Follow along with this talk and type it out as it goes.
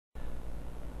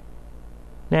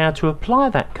Now to apply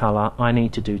that colour I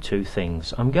need to do two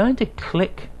things. I'm going to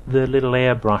click the little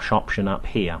airbrush option up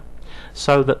here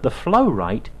so that the flow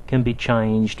rate can be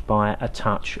changed by a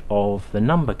touch of the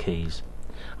number keys.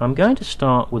 I'm going to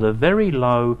start with a very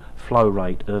low flow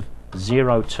rate of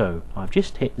 0.2. I've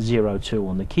just hit 0.2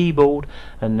 on the keyboard,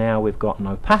 and now we've got an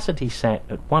opacity set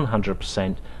at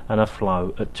 100% and a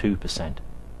flow at 2%.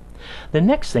 The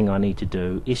next thing I need to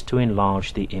do is to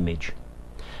enlarge the image.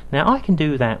 Now I can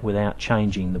do that without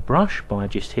changing the brush by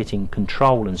just hitting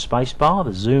Control and Spacebar.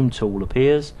 The zoom tool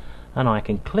appears and I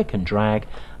can click and drag,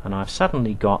 and I've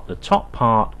suddenly got the top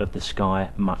part of the sky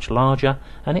much larger,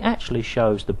 and it actually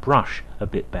shows the brush a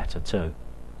bit better too.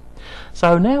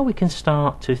 So now we can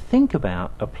start to think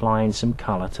about applying some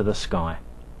colour to the sky.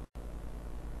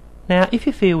 Now if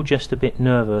you feel just a bit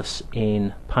nervous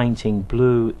in painting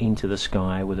blue into the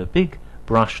sky with a big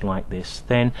brush like this,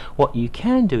 then what you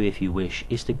can do if you wish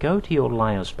is to go to your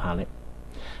layers palette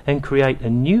and create a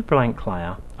new blank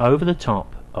layer over the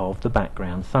top of the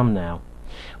background thumbnail.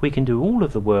 We can do all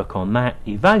of the work on that,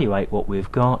 evaluate what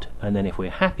we've got, and then if we're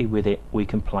happy with it we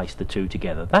can place the two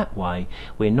together. That way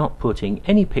we're not putting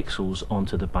any pixels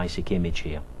onto the basic image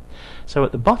here. So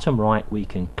at the bottom right we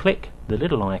can click the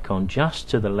little icon just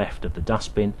to the left of the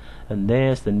dustbin, and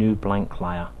there's the new blank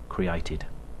layer created.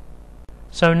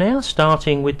 So now,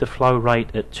 starting with the flow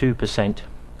rate at 2%,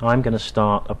 I'm going to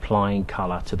start applying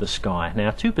colour to the sky.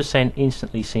 Now 2%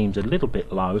 instantly seems a little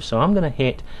bit low, so I'm going to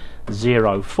hit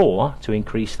 0.4 to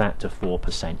increase that to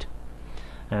 4%.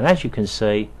 And as you can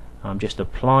see, I'm just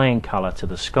applying colour to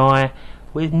the sky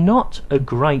with not a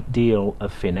great deal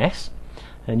of finesse,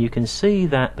 and you can see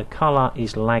that the colour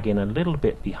is lagging a little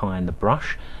bit behind the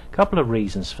brush. A couple of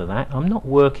reasons for that. I'm not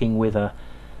working with a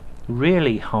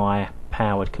really high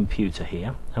powered computer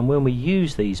here, and when we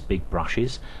use these big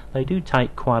brushes they do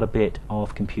take quite a bit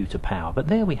of computer power. But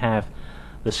there we have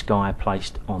the sky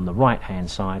placed on the right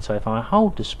hand side, so if I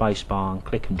hold the space bar and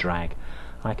click and drag,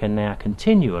 I can now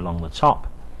continue along the top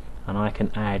and I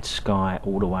can add sky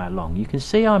all the way along. You can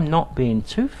see I'm not being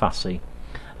too fussy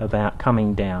about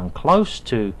coming down close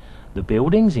to the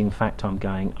buildings. In fact, I'm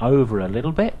going over a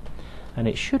little bit, and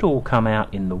it should all come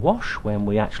out in the wash when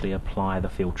we actually apply the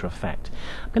filter effect.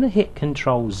 I'm going to hit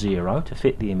Control 0 to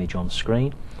fit the image on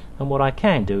screen, and what I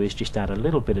can do is just add a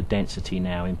little bit of density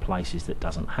now in places that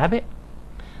doesn't have it,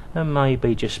 and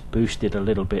maybe just boost it a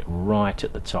little bit right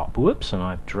at the top. Whoops, and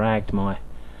I've dragged my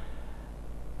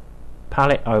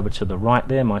palette over to the right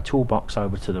there, my toolbox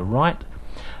over to the right.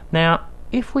 Now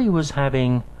if we was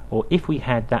having, or if we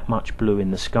had that much blue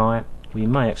in the sky, we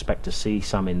may expect to see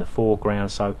some in the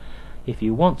foreground, so if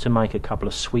you want to make a couple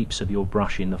of sweeps of your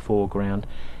brush in the foreground,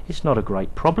 it's not a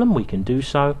great problem, we can do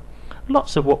so.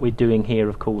 Lots of what we're doing here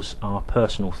of course are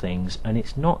personal things, and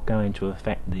it's not going to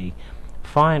affect the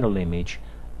final image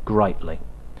greatly.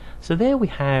 So there we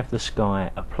have the sky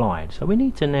applied. So we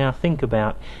need to now think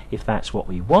about if that's what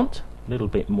we want. A little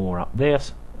bit more up there,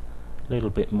 a little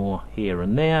bit more here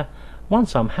and there.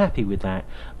 Once I'm happy with that,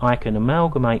 I can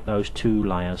amalgamate those two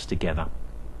layers together.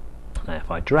 Now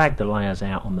if I drag the layers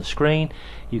out on the screen,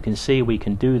 you can see we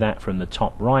can do that from the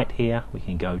top right here. We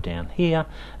can go down here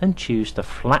and choose to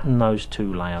flatten those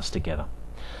two layers together.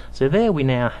 So there we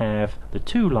now have the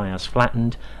two layers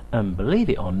flattened, and believe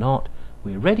it or not,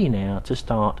 we're ready now to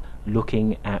start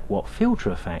looking at what filter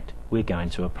effect we're going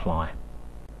to apply.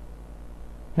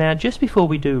 Now just before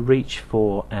we do reach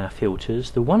for our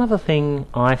filters, the one other thing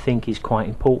I think is quite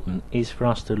important is for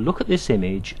us to look at this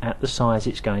image at the size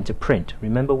it's going to print.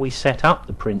 Remember, we set up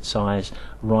the print size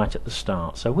right at the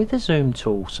start. So with the zoom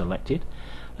tool selected,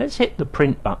 let's hit the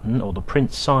print button, or the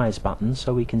print size button,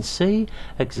 so we can see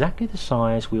exactly the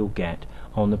size we'll get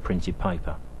on the printed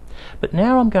paper. But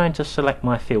now I'm going to select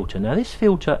my filter. Now this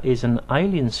filter is an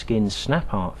Alien Skin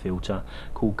snap art filter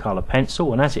called Colour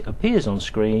Pencil, and as it appears on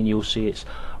screen you'll see it's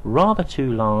rather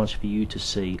too large for you to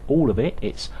see all of it.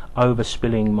 It's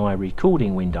overspilling my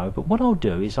recording window, but what I'll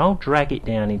do is I'll drag it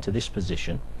down into this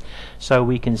position so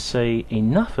we can see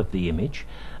enough of the image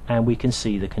and we can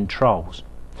see the controls.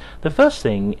 The first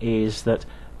thing is that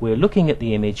we're looking at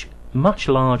the image much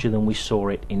larger than we saw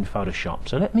it in Photoshop.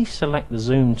 So let me select the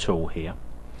zoom tool here,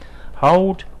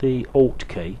 hold the Alt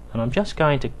key, and I'm just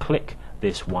going to click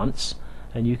this once,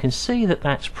 and you can see that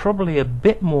that's probably a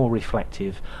bit more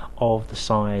reflective of the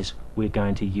size we're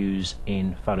going to use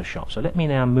in Photoshop. So let me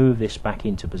now move this back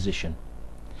into position.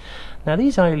 Now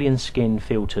these Alien Skin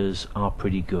filters are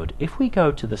pretty good. If we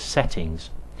go to the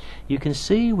settings, you can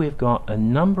see we've got a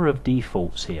number of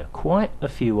defaults here, quite a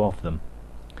few of them.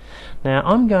 Now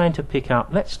I'm going to pick up,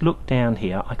 let's look down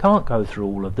here. I can't go through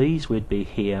all of these, we'd be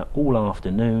here all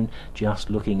afternoon just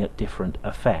looking at different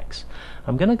effects.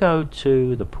 I'm going to go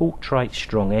to the Portrait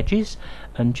Strong Edges,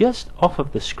 and just off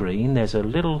of the screen there's a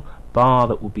little bar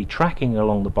that will be tracking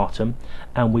along the bottom,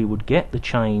 and we would get the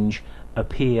change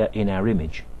appear in our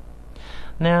image.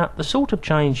 Now the sort of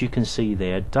change you can see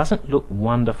there doesn't look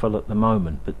wonderful at the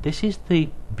moment, but this is the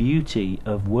beauty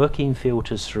of working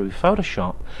filters through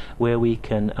Photoshop, where we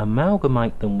can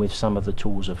amalgamate them with some of the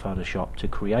tools of Photoshop to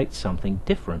create something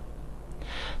different.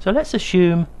 So let's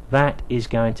assume that is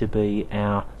going to be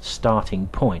our starting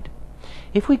point.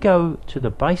 If we go to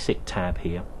the Basic tab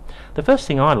here, the first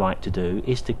thing I like to do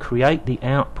is to create the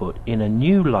output in a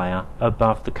new layer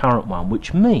above the current one,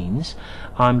 which means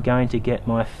I'm going to get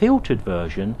my filtered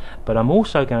version, but I'm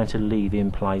also going to leave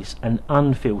in place an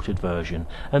unfiltered version,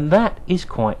 and that is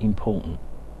quite important.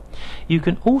 You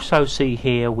can also see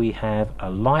here we have a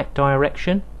light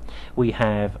direction, we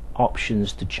have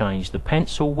options to change the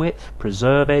pencil width,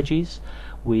 preserve edges,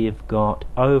 we've got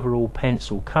overall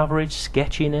pencil coverage,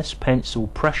 sketchiness, pencil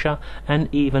pressure, and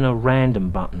even a random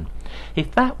button.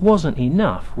 If that wasn't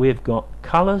enough, we've got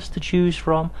colors to choose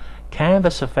from,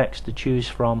 canvas effects to choose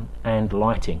from, and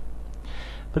lighting.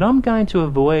 But I'm going to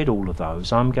avoid all of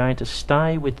those. I'm going to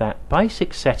stay with that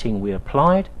basic setting we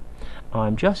applied.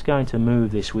 I'm just going to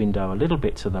move this window a little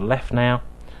bit to the left now,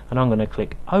 and I'm going to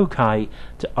click OK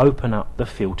to open up the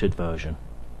filtered version.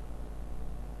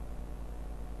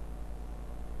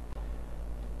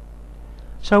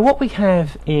 So what we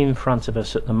have in front of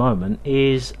us at the moment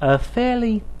is a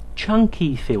fairly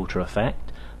chunky filter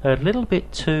effect, a little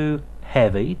bit too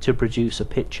heavy to produce a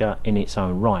picture in its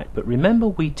own right, but remember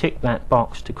we ticked that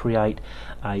box to create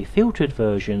a filtered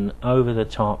version over the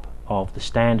top of the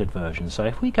standard version. So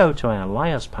if we go to our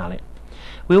layers palette,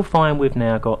 we'll find we've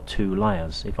now got two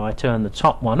layers. If I turn the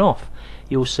top one off,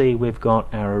 you'll see we've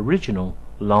got our original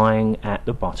lying at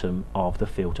the bottom of the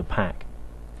filter pack.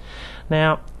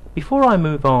 Now before I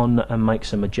move on and make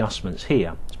some adjustments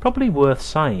here, it's probably worth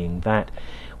saying that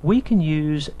we can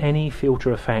use any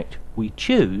filter effect we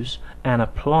choose and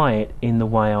apply it in the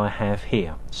way I have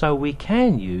here. So we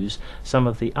can use some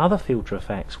of the other filter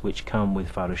effects which come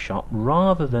with Photoshop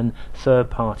rather than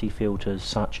third-party filters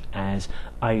such as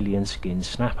Alien Skin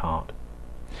Snap Art.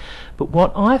 But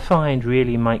what I find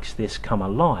really makes this come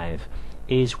alive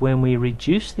is when we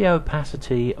reduce the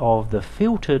opacity of the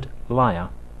filtered layer,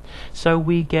 so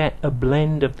we get a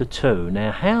blend of the two.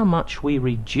 Now how much we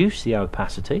reduce the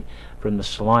opacity from the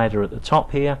slider at the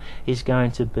top here is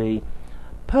going to be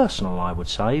personal, I would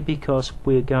say, because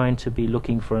we're going to be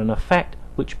looking for an effect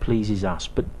which pleases us.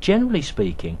 But generally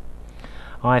speaking,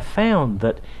 I found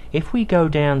that if we go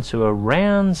down to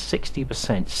around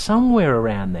 60%, somewhere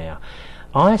around there,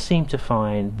 I seem to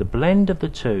find the blend of the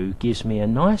two gives me a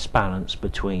nice balance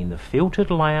between the filtered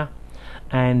layer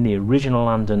and the original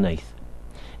underneath.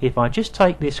 If I just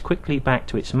take this quickly back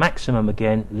to its maximum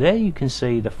again, there you can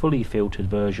see the fully filtered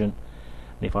version.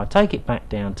 And if I take it back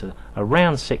down to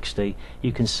around 60,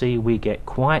 you can see we get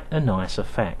quite a nice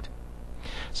effect.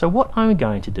 So what I'm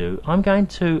going to do, I'm going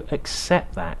to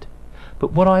accept that.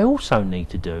 But what I also need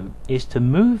to do is to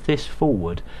move this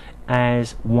forward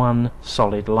as one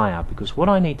solid layer, because what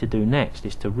I need to do next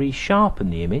is to resharpen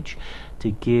the image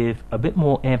to give a bit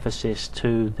more emphasis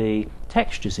to the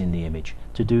textures in the image.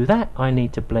 To do that, I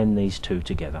need to blend these two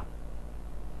together.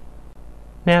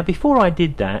 Now before I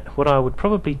did that, what I would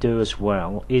probably do as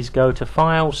well is go to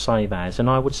File, Save As, and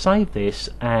I would save this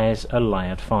as a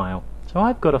layered file. So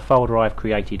I've got a folder I've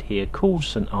created here called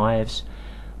St Ives.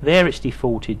 There it's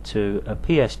defaulted to a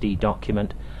PSD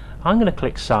document. I'm going to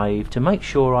click Save to make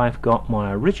sure I've got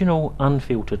my original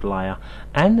unfiltered layer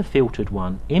and the filtered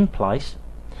one in place.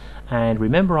 And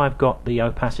remember, I've got the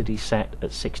opacity set at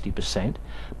 60%,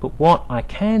 but what I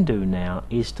can do now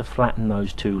is to flatten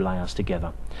those two layers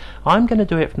together. I'm going to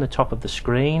do it from the top of the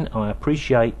screen. I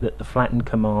appreciate that the flatten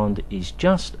command is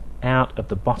just out of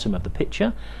the bottom of the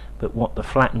picture, but what the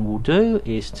flatten will do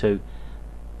is to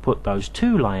put those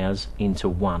two layers into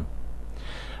one.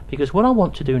 Because what I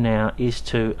want to do now is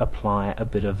to apply a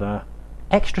bit of a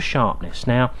extra sharpness.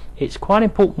 Now it's quite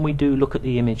important we do look at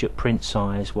the image at print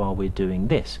size while we're doing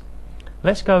this.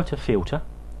 Let's go to Filter,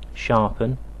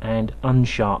 Sharpen and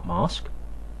Unsharp Mask.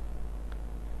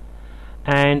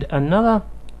 And another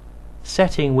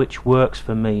setting which works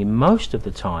for me most of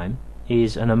the time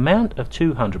is an amount of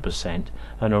 200%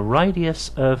 and a radius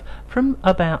of from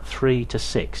about 3 to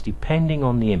 6 depending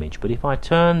on the image. But if I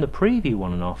turn the preview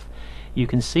on and off, you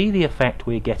can see the effect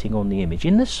we're getting on the image.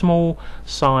 In the small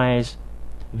size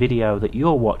video that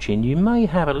you're watching, you may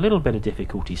have a little bit of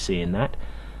difficulty seeing that.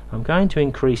 I'm going to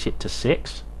increase it to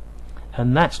 6,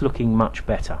 and that's looking much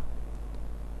better.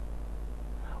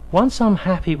 Once I'm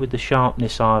happy with the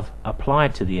sharpness I've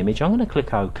applied to the image, I'm going to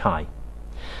click OK.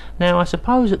 Now I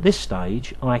suppose at this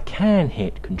stage I can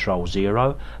hit Control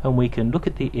 0 and we can look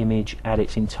at the image at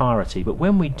its entirety, but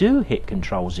when we do hit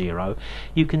Control 0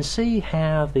 you can see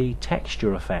how the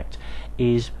texture effect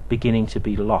is beginning to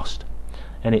be lost,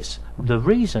 and it's the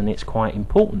reason it's quite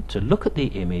important to look at the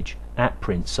image at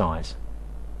print size.